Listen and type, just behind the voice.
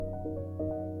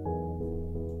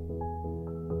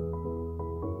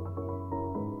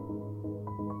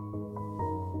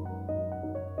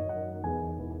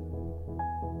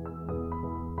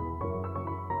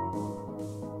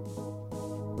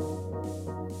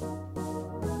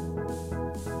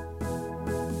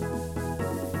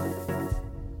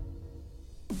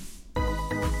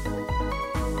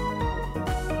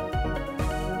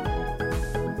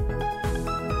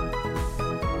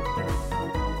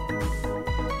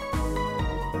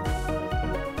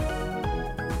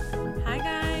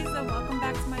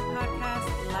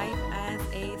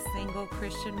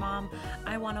Christian mom.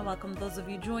 I want to welcome those of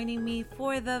you joining me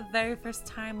for the very first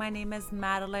time. My name is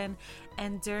Madeline,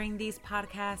 and during these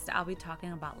podcasts, I'll be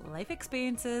talking about life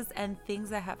experiences and things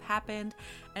that have happened,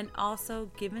 and also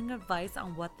giving advice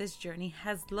on what this journey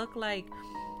has looked like.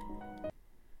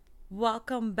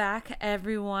 Welcome back,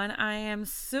 everyone. I am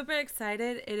super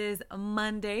excited. It is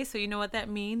Monday, so you know what that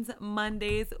means.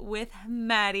 Mondays with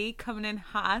Maddie, coming in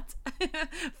hot,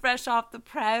 fresh off the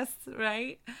press,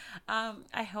 right?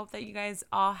 I hope that you guys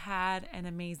all had an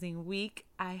amazing week.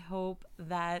 I hope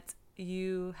that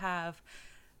you have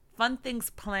fun things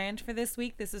planned for this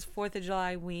week. This is 4th of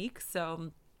July week, so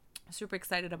I'm super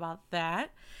excited about that.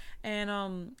 And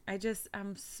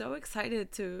I'm so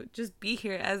excited to just be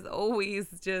here as always,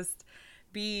 just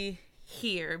be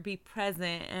here, be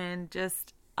present, and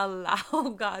just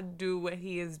allow God do what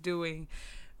he is doing.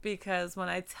 Because when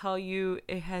I tell you,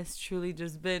 it has truly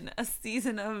just been a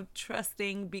season of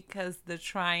trusting, because the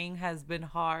trying has been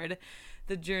hard.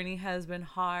 The journey has been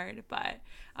hard, but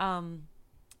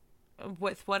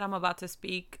with what I'm about to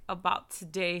speak about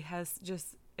today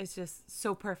it's just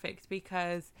so perfect,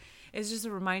 because it's just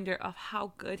a reminder of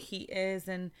how good he is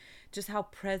and just how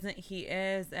present he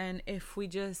is. And if we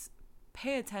just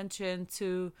pay attention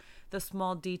to the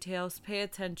small details, pay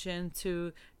attention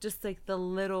to just like the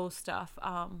little stuff,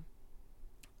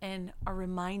 and are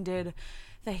reminded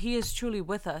that he is truly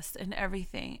with us in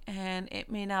everything. And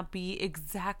it may not be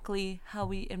exactly how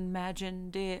we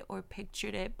imagined it or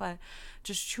pictured it, but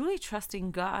just truly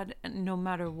trusting God no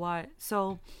matter what.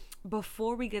 So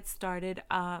before we get started,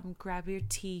 grab your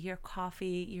tea, your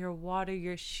coffee, your water,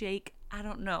 your shake. I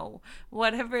don't know,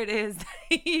 whatever it is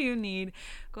that you need,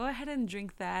 go ahead and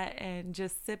drink that and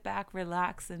just sit back,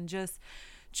 relax, and just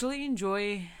truly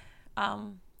enjoy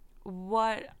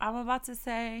what I'm about to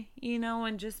say,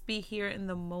 and just be here in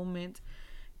the moment.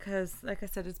 Because like I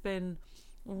said, it's been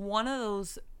one of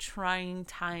those trying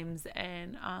times,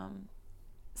 and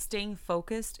staying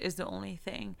focused is the only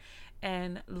thing,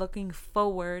 and looking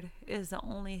forward is the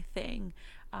only thing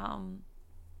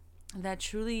that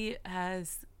truly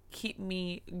has keep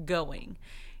me going,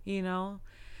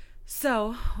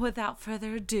 So without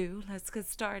further ado, let's get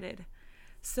started.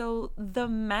 So the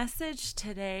message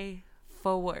today,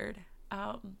 forward,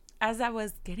 as I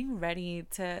was getting ready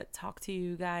to talk to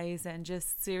you guys and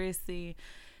just seriously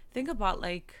think about,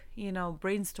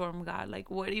 brainstorm God,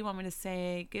 what do you want me to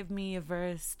say? Give me a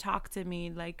verse, talk to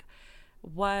me,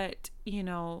 what,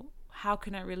 how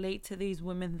can I relate to these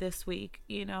women this week,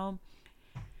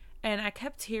 And I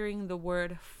kept hearing the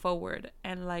word forward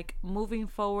and moving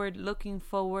forward, looking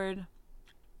forward.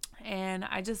 And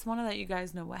I just want to let you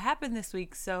guys know what happened this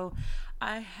week. So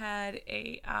I had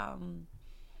a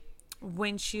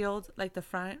windshield, the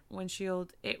front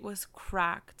windshield, it was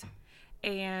cracked.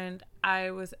 And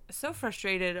I was so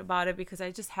frustrated about it because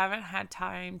I just haven't had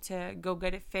time to go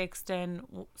get it fixed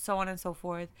and so on and so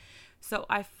forth. So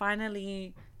I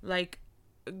finally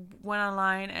went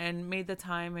online and made the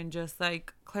time and just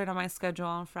cleared on my schedule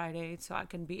on Friday so I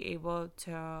can be able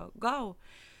to go.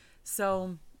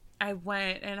 So I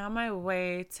went, and on my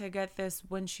way to get this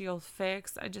windshield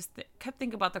fixed, I just kept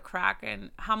thinking about the crack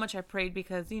and how much I prayed,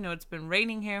 because it's been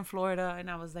raining here in Florida, and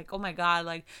I was like, oh my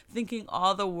God, thinking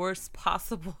all the worst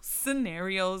possible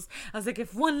scenarios. I was like,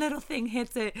 if one little thing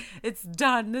hits it, it's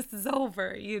done, this is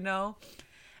over,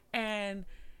 And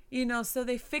so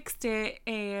they fixed it,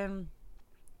 and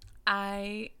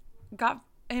I got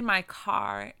in my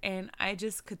car and I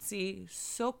just could see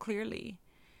so clearly.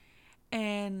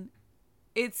 And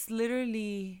it's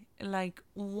literally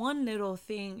one little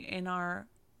thing in our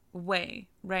way,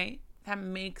 right? That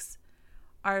makes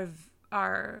our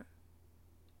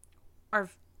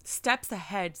steps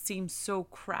ahead seem so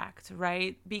cracked,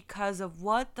 right? Because of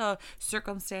what the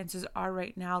circumstances are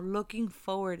right now, looking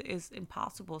forward is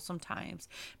impossible sometimes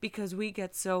because we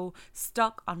get so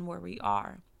stuck on where we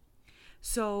are.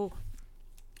 So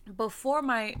before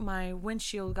my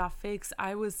windshield got fixed,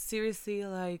 I was seriously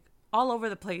all over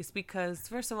the place, because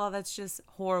first of all, that's just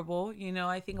horrible.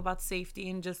 I think about safety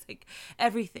and just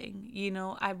everything,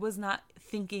 I was not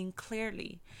thinking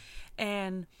clearly.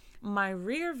 And my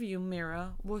rear view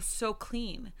mirror was so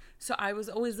clean. So I was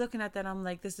always looking at that. I'm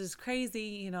like, this is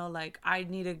crazy. I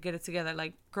need to get it together.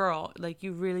 Girl,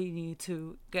 you really need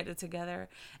to get it together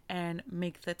and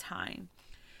make the time.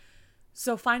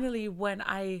 So finally, when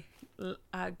I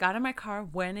got in my car,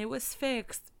 when it was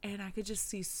fixed, and I could just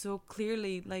see so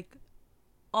clearly,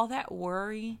 all that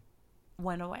worry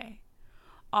went away.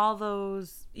 All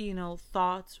those,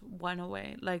 thoughts went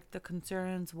away. The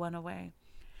concerns went away.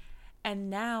 And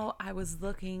now I was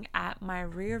looking at my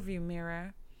rear view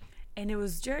mirror, and it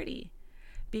was dirty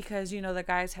because the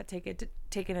guys had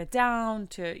taken it down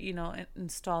to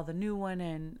install the new one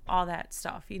and all that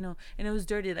stuff, and it was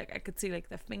dirty. Like I could see like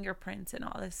the fingerprints and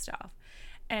all this stuff,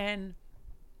 and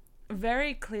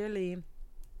very clearly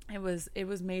it was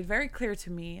made very clear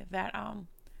to me that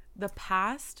the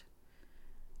past,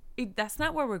 that's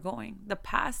not where we're going. The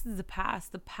past is the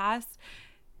past. The past,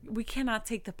 we cannot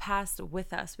take the past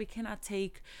with us. We cannot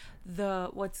take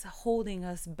what's holding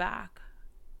us back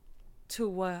to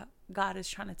what God is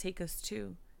trying to take us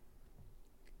to.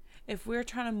 If we're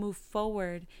trying to move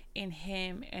forward in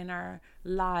Him, in our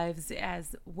lives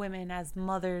as women, as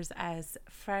mothers, as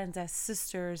friends, as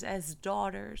sisters, as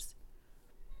daughters,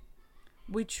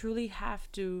 we truly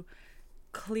have to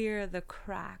clear the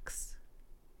cracks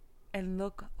and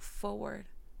look forward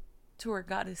to where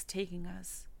God is taking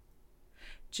us.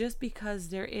 Just because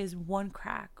there is one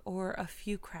crack or a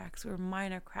few cracks or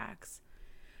minor cracks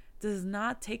does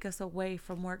not take us away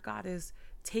from where God is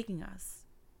taking us,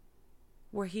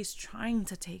 where He's trying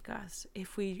to take us,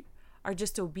 if we are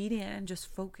just obedient and just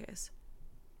focus.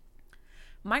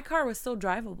 My car was still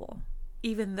drivable,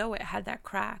 even though it had that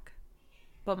crack,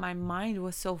 but my mind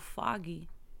was so foggy.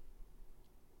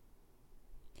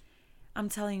 I'm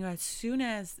telling you, as soon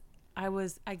as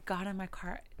I got in my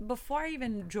car, before I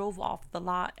even drove off the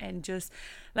lot, and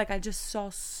I just saw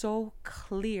so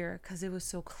clear, because it was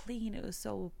so clean, it was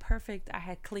so perfect. I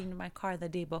had cleaned my car the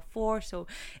day before, so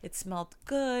it smelled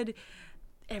good.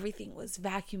 Everything was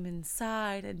vacuumed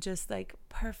inside and just like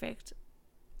perfect.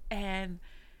 And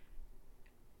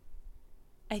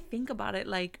I think about it,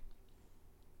 like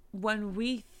when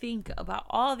we think about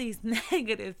all these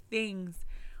negative things,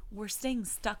 we're staying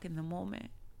stuck in the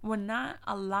moment. We're not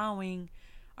allowing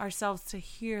ourselves to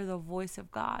hear the voice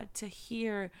of God, to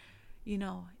hear,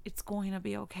 it's going to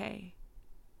be okay.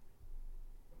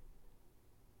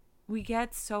 We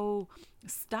get so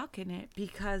stuck in it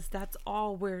because that's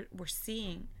all we're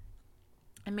seeing.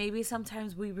 And maybe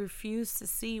sometimes we refuse to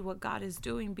see what God is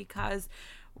doing because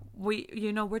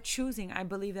we're choosing. I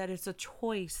believe that it's a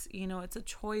choice. It's a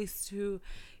choice to,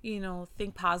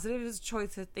 think positive. It's a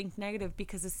choice to think negative,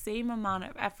 because the same amount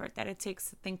of effort that it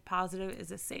takes to think positive is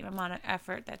the same amount of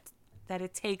effort that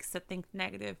it takes to think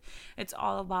negative. It's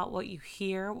all about what you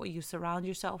hear, what you surround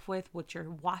yourself with, what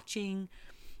you're watching,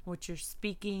 what you're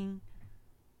speaking.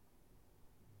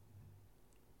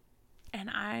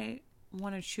 And I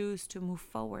want to choose to move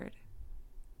forward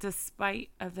despite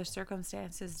of the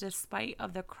circumstances, despite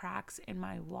of the cracks in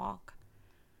my walk.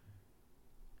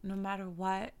 No matter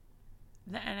what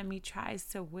the enemy tries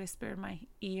to whisper in my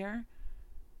ear,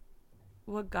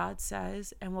 what God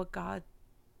says and what God's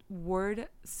word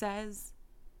says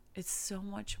is so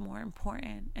much more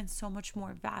important and so much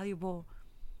more valuable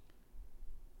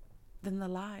than the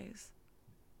lies.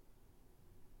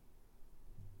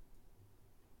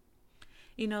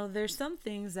 There's some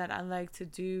things that I like to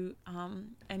do,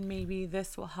 and maybe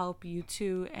this will help you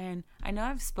too. And I know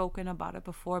I've spoken about it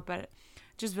before, but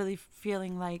just really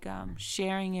feeling like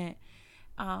sharing it.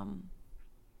 And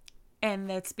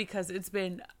that's because it's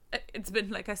been,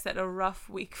 like I said, a rough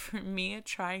week for me, a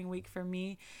trying week for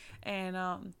me.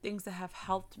 And things that have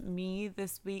helped me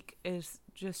this week is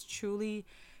just truly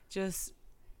just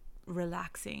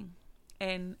relaxing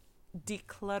and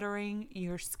decluttering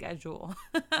your schedule.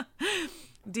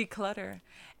 Declutter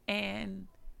and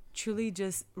truly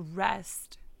just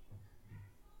rest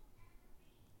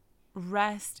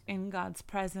in God's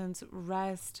presence,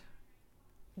 rest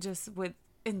just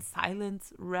in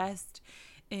silence, rest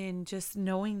in just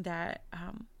knowing that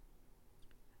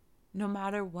no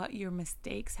matter what your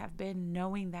mistakes have been,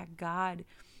 knowing that God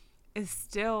is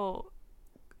still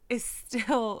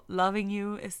loving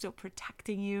you, is still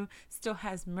protecting you, still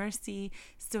has mercy,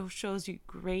 still shows you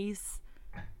grace.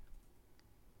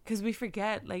 Because we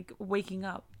forget, like waking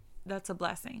up, that's a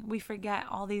blessing. We forget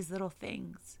all these little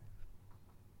things.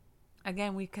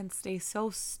 Again, we can stay so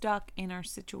stuck in our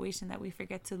situation that we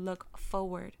forget to look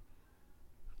forward.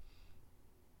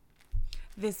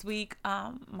 This week,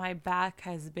 my back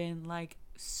has been like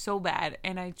so bad,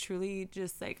 and I truly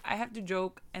just I have to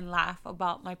joke and laugh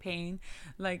about my pain,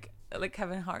 like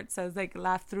Kevin Hart says, like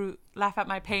laugh at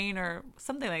my pain or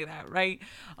something like that, right?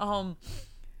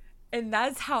 And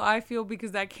that's how I feel,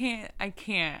 because I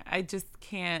just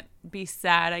can't be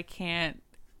sad. I can't,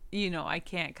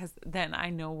 because then I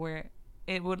know where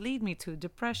it would lead me to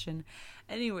depression.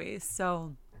 Anyways,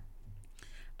 so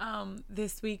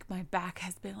this week my back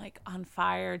has been like on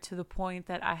fire to the point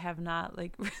that I have not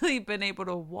like really been able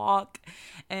to walk,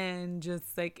 and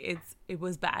just like it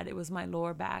was bad. It was my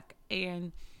lower back,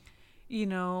 and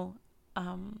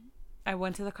I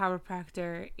went to the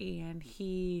chiropractor and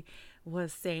he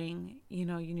was saying, you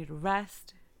know, you need to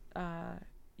rest.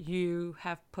 You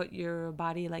have put your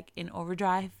body like in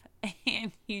overdrive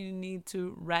and you need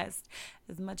to rest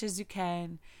as much as you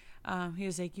can. He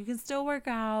was like, you can still work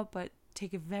out, but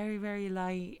take it very, very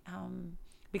light,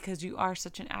 because you are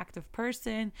such an active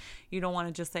person. You don't want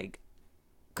to just like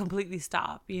completely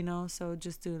stop, you know? So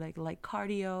just do like light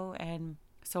cardio and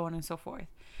so on and so forth.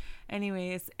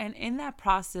 Anyways, and in that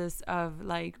process of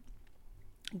like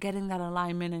getting that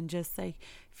alignment and just like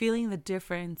feeling the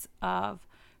difference of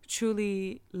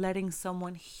truly letting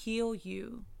someone heal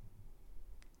you,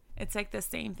 it's like the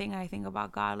same thing I think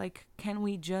about God. Like, can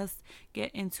we just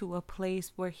get into a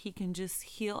place where he can just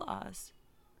heal us?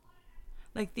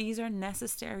 Like, these are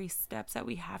necessary steps that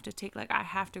we have to take. Like, I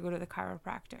have to go to the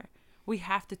chiropractor. We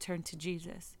have to turn to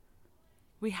Jesus.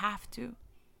 We have to.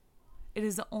 It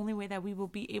is the only way that we will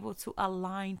be able to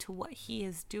align to what he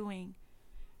is doing.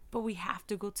 But we have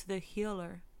to go to the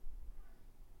healer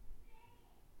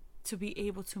to be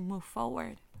able to move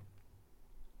forward.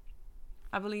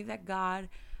 I believe that God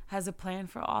has a plan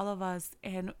for all of us,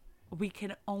 and we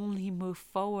can only move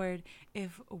forward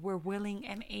if we're willing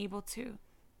and able to.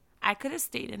 I could have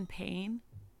stayed in pain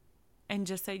and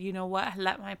just said, you know what,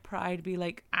 let my pride be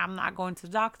like, I'm not going to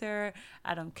the doctor,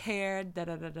 I don't care, da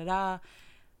da da da da.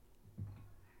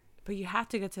 But you have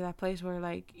to get to that place where,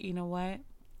 like, you know what,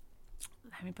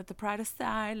 let me put the pride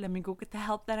aside, let me go get the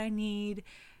help that I need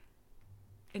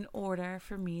in order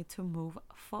for me to move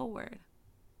forward.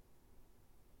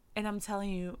 And I'm telling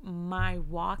you, my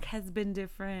walk has been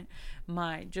different.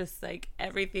 My just like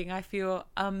everything, I feel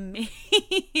amazing.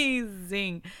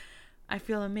 I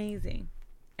feel amazing.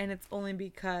 And it's only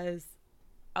because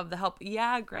of the help.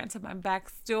 Yeah, granted, my back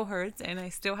still hurts and I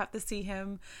still have to see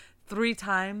him 3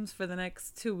 times for the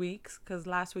next 2 weeks, because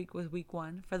last week was week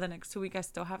 1. For the next 2 weeks, I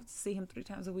still have to see him 3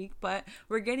 times a week. But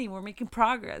we're making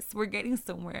progress. We're getting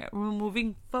somewhere. We're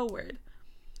moving forward.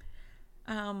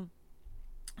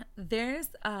 There's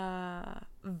a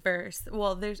verse.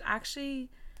 Well, there's actually,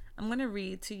 I'm going to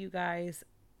read to you guys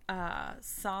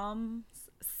Psalms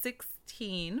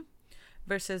 16,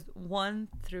 verses 1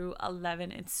 through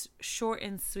 11. It's short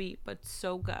and sweet, but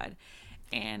so good.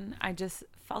 And I just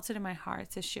felt it in my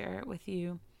heart to share it with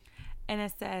you. And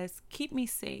it says, keep me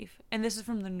safe. And this is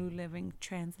from the New Living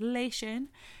Translation.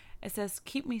 It says,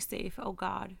 keep me safe, O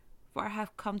God, for I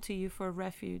have come to you for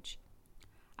refuge.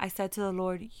 I said to the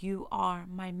Lord, you are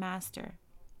my master.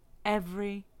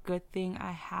 Every good thing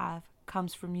I have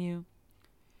comes from you.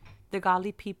 The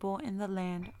godly people in the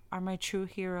land are my true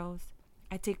heroes.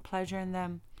 I take pleasure in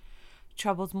them.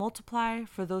 Troubles multiply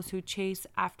for those who chase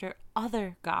after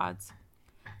other gods.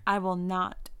 I will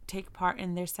not take part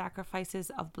in their sacrifices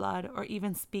of blood or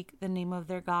even speak the name of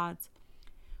their gods.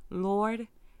 Lord,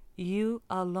 you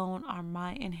alone are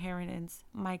my inheritance,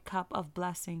 my cup of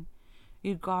blessing.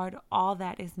 You guard all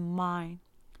that is mine.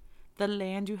 The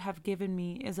land you have given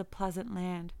me is a pleasant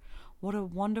land. What a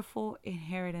wonderful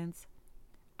inheritance.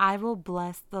 I will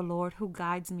bless the Lord who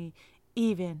guides me.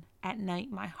 Even at night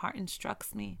my heart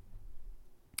instructs me.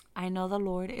 I know the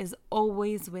Lord is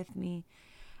always with me.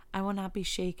 I will not be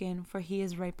shaken, for he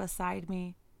is right beside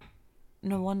me.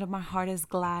 No wonder my heart is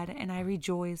glad and I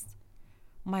rejoice.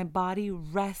 My body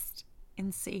rests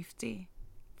in safety.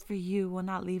 For you will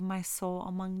not leave my soul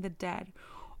among the dead,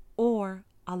 or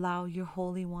allow your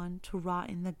Holy One to rot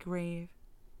in the grave.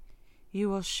 You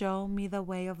will show me the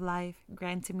way of life,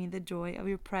 granting me the joy of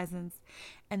your presence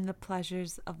and the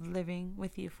pleasures of living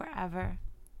with you forever.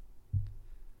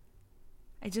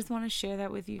 I just want to share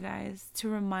that with you guys to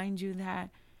remind you that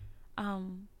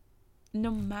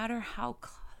no matter how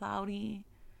cloudy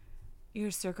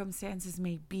your circumstances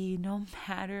may be, no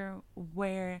matter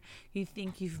where you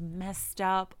think you've messed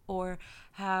up or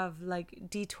have like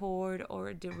detoured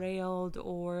or derailed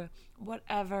or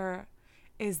whatever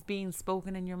is being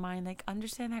spoken in your mind, like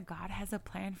understand that God has a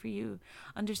plan for you.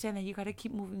 Understand that you got to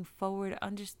keep moving forward.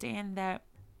 Understand that,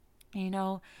 you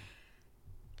know,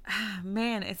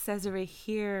 man, it says it right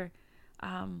here.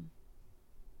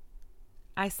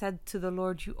 I said to the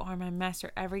Lord, you are my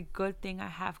master. Every good thing I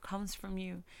have comes from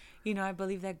you. You know, I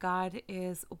believe that God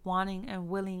is wanting and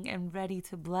willing and ready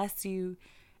to bless you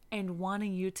and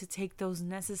wanting you to take those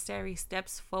necessary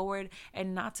steps forward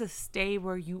and not to stay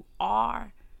where you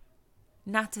are,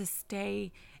 not to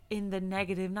stay in the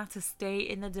negative, not to stay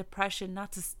in the depression,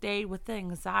 not to stay with the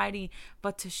anxiety,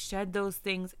 but to shed those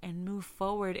things and move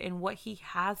forward in what He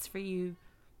has for you.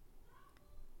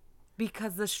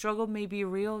 Because the struggle may be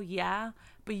real, yeah,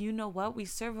 but you know what? We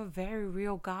serve a very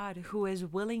real God who is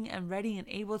willing and ready and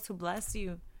able to bless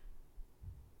you.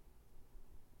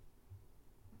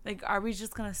 Like, are we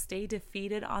just going to stay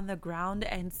defeated on the ground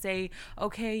and say,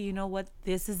 okay, you know what?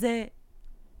 This is it.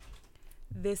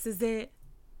 This is it.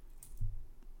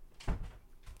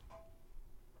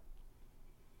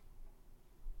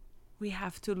 We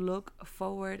have to look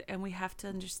forward, and we have to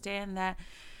understand that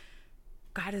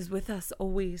God is with us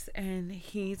always, and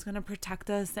he's going to protect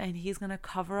us, and he's going to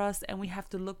cover us. And we have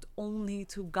to look only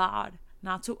to God,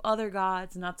 not to other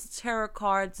gods, not to tarot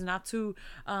cards, not to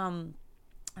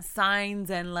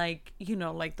signs and like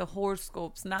the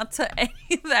horoscopes, not to any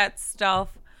of that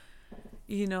stuff.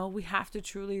 We have to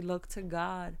truly look to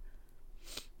God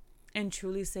and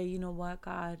truly say, you know what,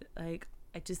 God, like,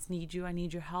 I just need you. I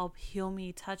need your help. Heal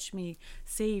me, touch me,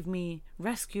 save me,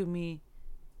 rescue me,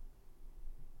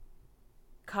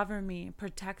 cover me,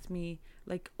 protect me,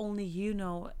 like only you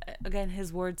know. Again,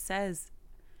 his word says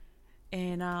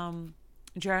in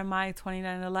Jeremiah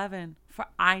 29:11, for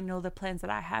I know the plans that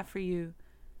I have for you.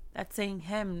 That's saying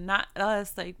him, not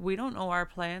us. Like, we don't know our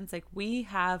plans. Like, we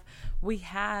have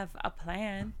a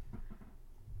plan,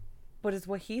 but it's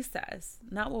what he says,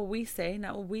 not what we say,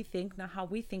 not what we think, not how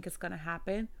we think it's going to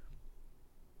happen.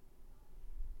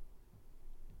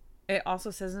 It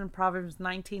also says in Proverbs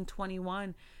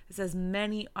 19:21, it says,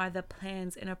 many are the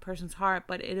plans in a person's heart,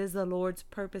 but it is the Lord's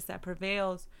purpose that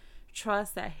prevails.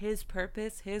 Trust that his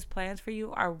purpose, his plans for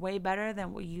you are way better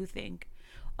than what you think.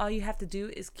 All you have to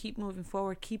do is keep moving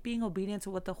forward. Keep being obedient to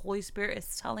what the Holy Spirit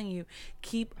is telling you.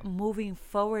 Keep moving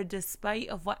forward despite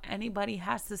of what anybody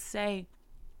has to say.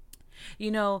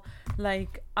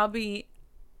 Like, I'll be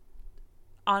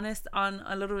honest, on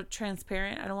a little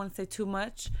transparent. I don't want to say too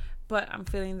much, but I'm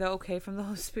feeling the okay from the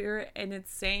Holy Spirit. And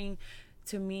it's saying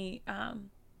to me,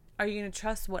 are you going to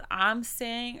trust what I'm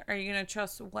saying? Or are you going to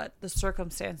trust what the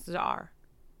circumstances are?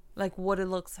 Like, what it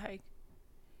looks like.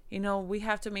 We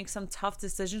have to make some tough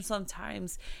decisions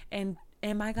sometimes. And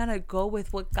am I going to go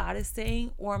with what God is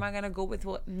saying, or am I going to go with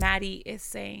what Maddie is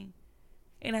saying?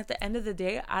 And at the end of the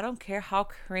day, I don't care how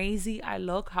crazy I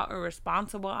look, how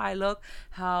irresponsible I look,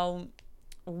 how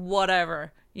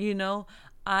whatever,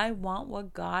 I want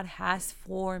what God has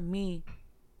for me.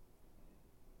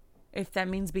 If that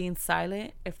means being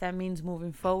silent, if that means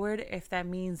moving forward, if that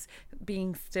means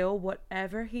being still,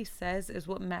 whatever he says is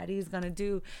what Maddie is going to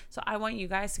do. So I want you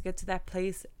guys to get to that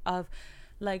place of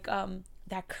like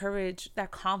that courage,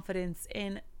 that confidence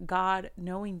in God,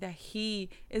 knowing that he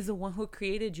is the one who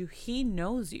created you. He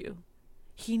knows you.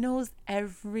 He knows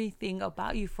everything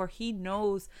about you, for he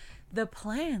knows the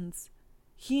plans.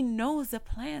 He knows the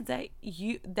plans that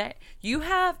you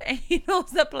have, and he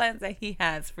knows the plans that he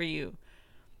has for you.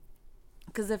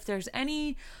 Because if there's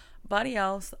anybody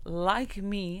else like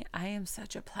me, I am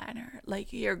such a planner.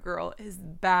 Like, your girl is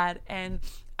bad. And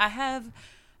I have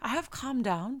calmed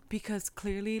down, because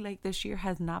clearly, like, this year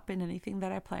has not been anything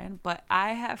that I planned, but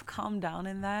I have calmed down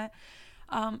in that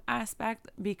aspect,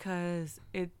 because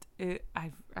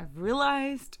I've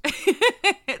realized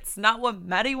it's not what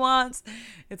Maddie wants,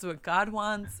 it's what God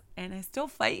wants. And I still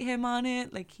fight him on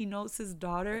it. Like, he knows his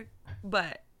daughter,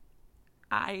 but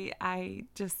I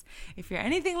just, if you're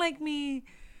anything like me,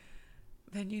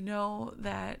 then you know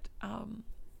that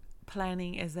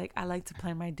planning is like, I like to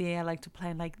plan my day. I like to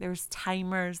plan, like, there's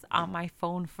timers on my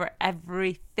phone for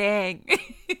everything.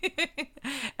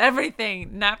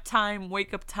 Everything. Nap time,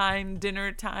 wake up time,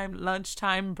 dinner time, lunch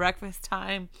time, breakfast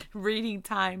time, reading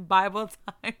time, Bible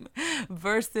time,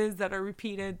 verses that are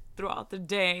repeated throughout the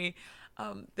day.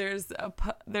 I'm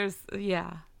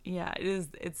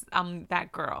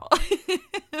that girl.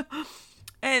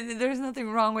 And there's nothing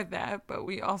wrong with that, but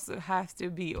we also have to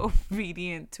be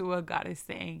obedient to what God is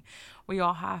saying. We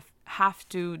all have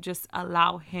to just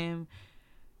allow him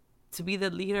to be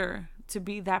the leader, to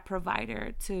be that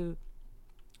provider, to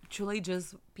truly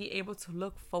just be able to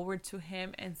look forward to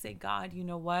him and say, God, you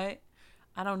know what?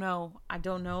 I don't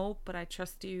know, but I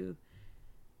trust you.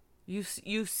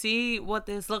 You see what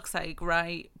this looks like,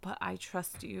 right? But I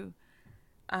trust you.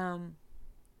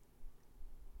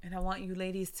 And I want you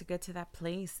ladies to get to that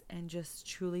place and just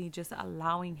truly just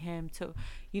allowing him to,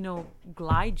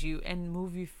 glide you and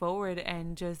move you forward,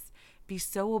 and just be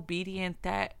so obedient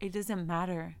that it doesn't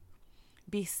matter.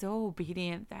 Be so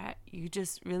obedient that you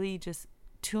just really just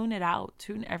tune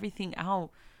everything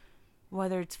out.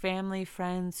 Whether it's family,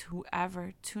 friends,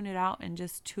 whoever, tune it out and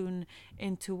just tune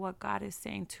into what God is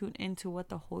saying. Tune into what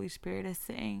the Holy Spirit is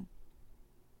saying.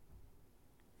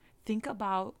 Think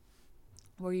about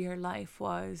where your life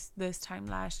was this time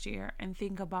last year, and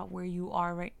think about where you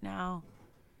are right now.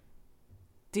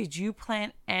 Did you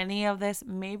plan any of this?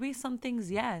 Maybe some things,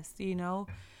 yes,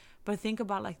 but think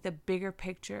about like the bigger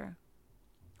picture,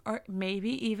 or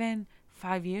maybe even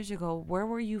 5 years ago? Where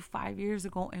were you 5 years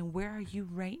ago? And where are you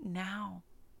right now?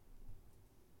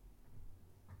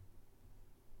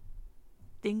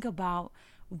 Think about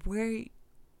where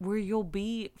you'll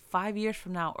be 5 years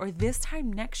from now, or this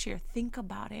time next year. Think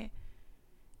about it.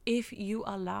 If you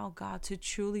allow God to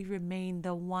truly remain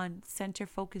the one center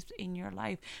focus in your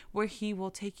life, where He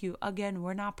will take you. Again,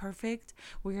 we're not perfect.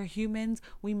 We are humans.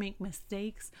 We make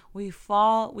mistakes. We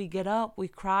fall. We get up. We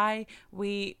cry.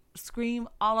 We scream.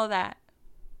 All of that.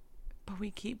 But we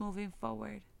keep moving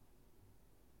forward.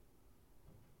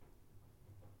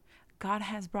 God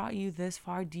has brought you this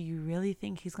far. Do you really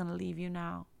think He's going to leave you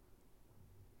now?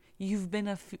 You've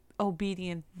been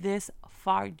obedient this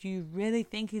far. Do you really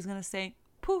think He's going to say,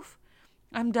 poof,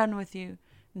 I'm done with you?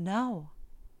 No.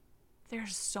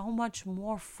 There's so much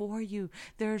more for you.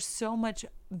 There's so much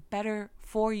better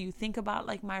for you. Think about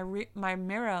like my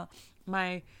mirror,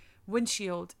 my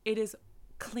windshield. It is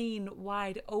clean,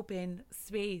 wide open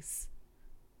space.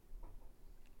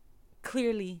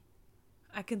 Clearly,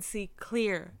 I can see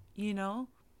clear,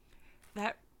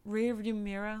 that rear view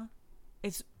mirror.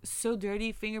 It's so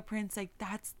dirty, fingerprints, like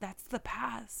that's the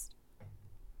past.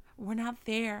 We're not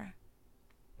there.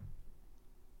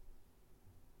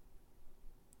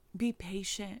 Be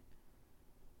patient.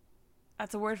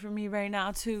 That's a word for me right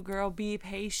now too, girl. Be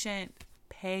patient.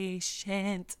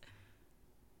 Patient.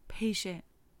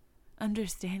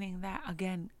 Understanding that,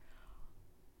 again,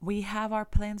 we have our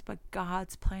plans, but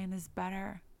God's plan is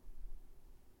better.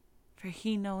 For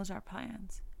He knows our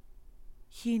plans.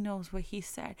 He knows what He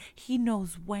said. He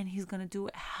knows when He's going to do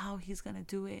it, how He's going to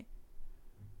do it.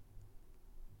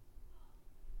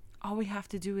 All we have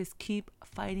to do is keep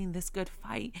fighting this good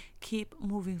fight. Keep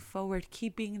moving forward.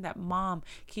 Keep being that mom.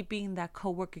 Keep being that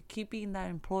coworker. Keep being that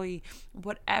employee.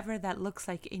 Whatever that looks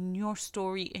like in your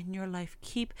story, in your life.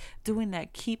 Keep doing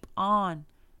that. Keep on.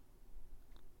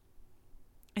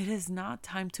 It is not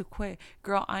time to quit.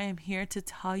 Girl, I am here to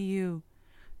tell you,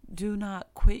 do not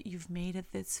quit. You've made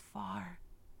it this far.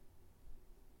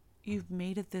 You've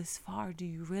made it this far. Do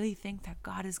you really think that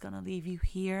God is going to leave you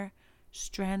here,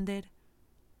 stranded?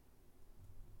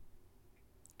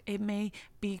 It may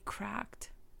be cracked.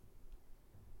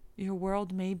 Your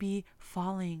world may be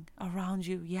falling around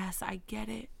you. Yes, I get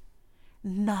it.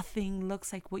 Nothing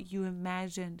looks like what you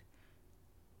imagined.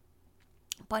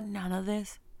 But none of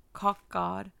this caught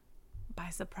God by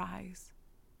surprise.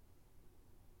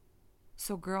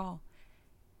 So girl,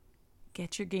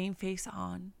 get your game face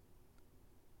on.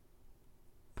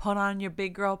 Put on your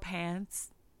big girl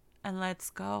pants and let's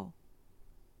go.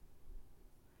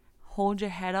 Hold your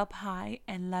head up high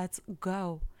and let's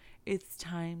go. It's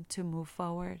time to move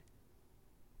forward.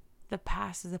 The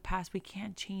past is the past. We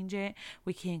can't change it.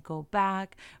 We can't go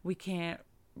back. We can't.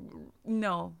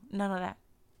 No, none of that.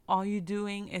 All you're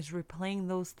doing is replaying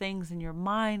those things in your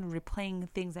mind, replaying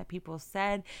things that people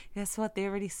said. Guess what? They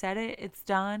already said it. It's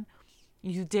done.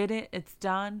 You did it. It's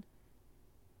done.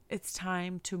 It's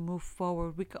time to move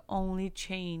forward. We can only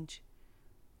change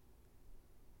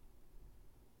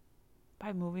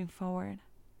by moving forward.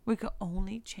 We can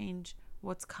only change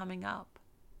what's coming up.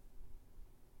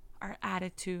 Our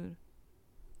attitude,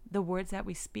 the words that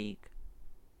we speak,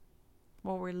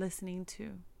 what we're listening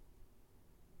to.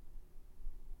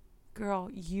 Girl,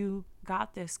 you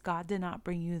got this. God did not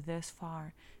bring you this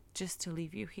far just to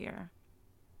leave you here.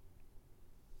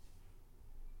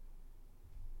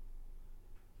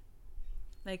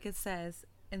 Like it says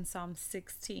in Psalm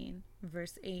 16,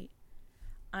 verse 8,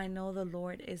 I know the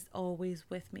Lord is always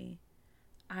with me.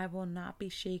 I will not be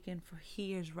shaken, for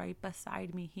He is right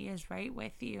beside me. He is right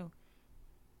with you.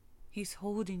 He's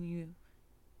holding you.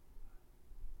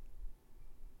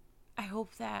 I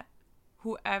hope that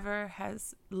whoever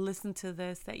has listened to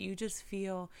this, that you just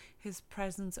feel His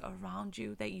presence around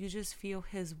you, that you just feel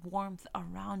His warmth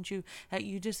around you, that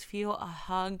you just feel a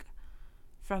hug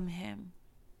from Him,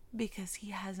 because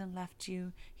He hasn't left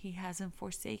you. He hasn't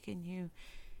forsaken you.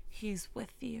 He's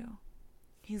with you.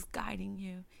 He's guiding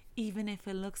you. Even if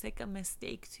it looks like a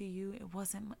mistake to you, it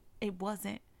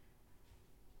wasn't.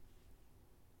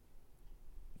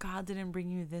 God didn't bring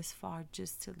you this far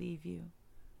just to leave you.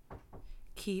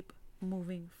 Keep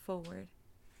moving forward.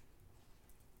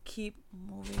 Keep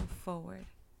moving forward.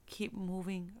 Keep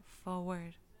moving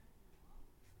forward.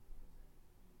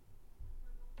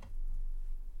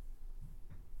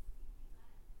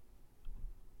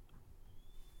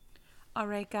 All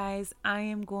right, guys, I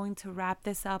am going to wrap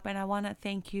this up, and I want to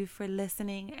thank you for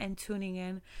listening and tuning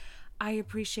in. I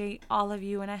appreciate all of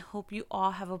you, and I hope you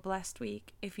all have a blessed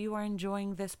week. If you are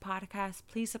enjoying this podcast,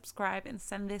 please subscribe and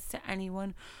send this to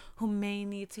anyone who may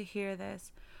need to hear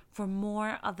this. For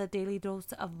more of the daily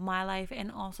dose of my life and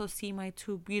also see my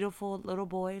two beautiful little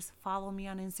boys, follow me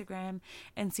on Instagram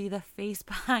and see the face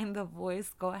behind the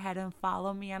voice. Go ahead and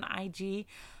follow me on IG,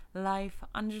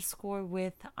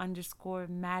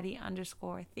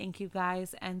 life_with_Maddie_. Thank you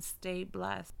guys and stay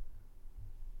blessed.